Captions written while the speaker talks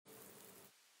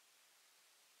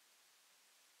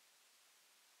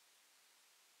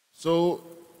So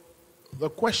the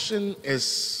question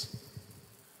is,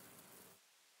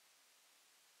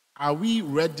 are we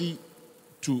ready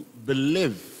to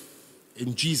believe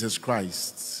in Jesus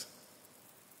Christ?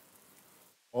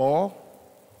 Or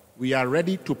we are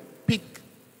ready to pick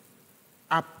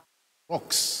up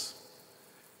rocks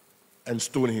and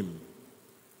stone him?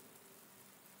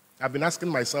 I've been asking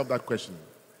myself that question.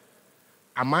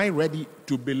 Am I ready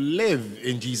to believe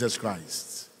in Jesus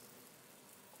Christ?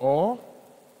 Or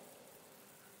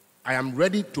I am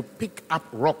ready to pick up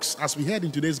rocks? As we heard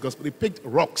in today's gospel, they picked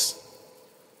rocks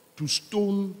to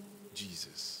stone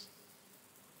Jesus.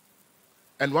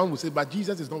 And one will say, but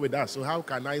Jesus is not with us, so how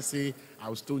can I say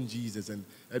I'll stone Jesus and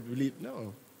believe?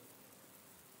 No.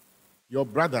 Your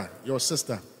brother, your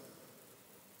sister,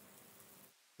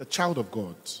 the child of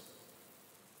God.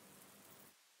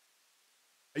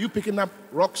 Are you picking up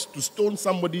rocks to stone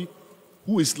somebody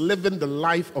who is living the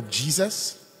life of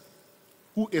Jesus,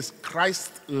 who is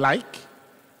Christ-like?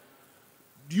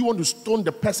 Do you want to stone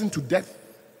the person to death?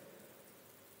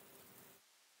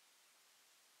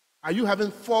 Are you having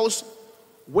false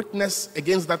witness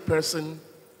against that person?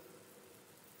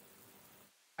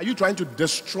 Are you trying to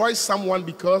destroy someone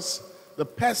because the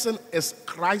person is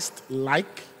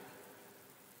Christ-like?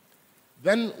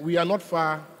 Then we are not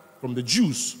far from the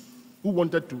Jews who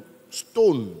wanted to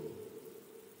stone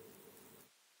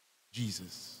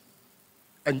Jesus.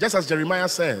 And just as Jeremiah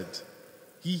said,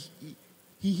 he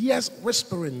hears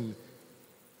whispering,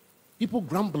 people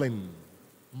grumbling,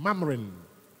 murmuring.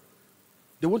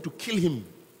 They want to kill him.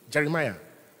 Jeremiah,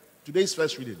 today's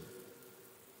first reading.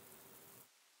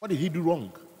 What did he do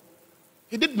wrong?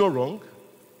 He did no wrong.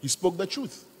 He spoke the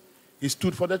truth. He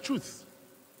stood for the truth.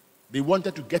 They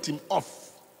wanted to get him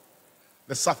off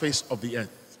the surface of the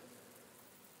earth.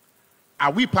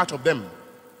 Are we part of them?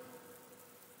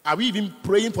 Are we even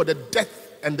praying for the death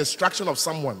and destruction of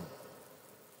someone?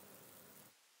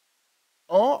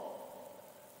 Or,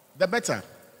 the better,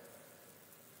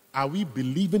 are we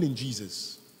believing in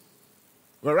Jesus?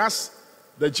 Whereas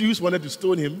the Jews wanted to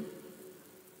stone him,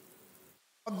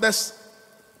 others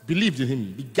believed in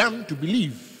him, began to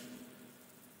believe.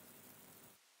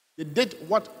 They did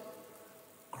what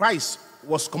Christ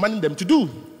was commanding them to do.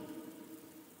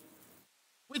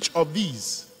 Which of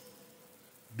these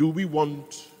do we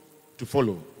want to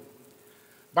follow?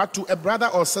 But to a brother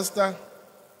or sister,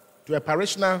 to a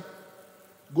parishioner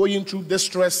going through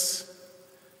distress,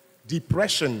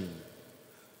 depression,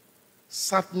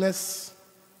 sadness,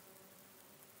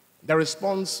 the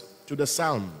response to the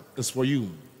psalm is for you.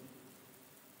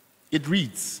 It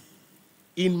reads,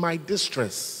 "In my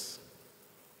distress,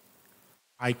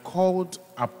 I called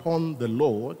upon the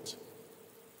Lord,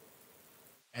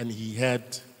 and he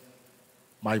heard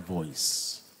my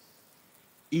voice."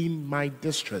 In my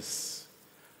distress,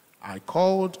 I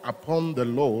called upon the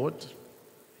Lord,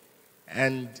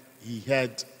 and he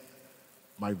heard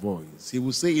my voice. He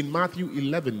will say in Matthew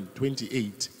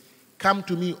 11:28, "Come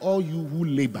to me, all you who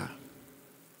labor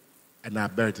and are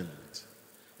burdened,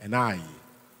 and I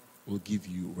will give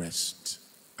you rest."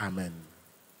 Amen.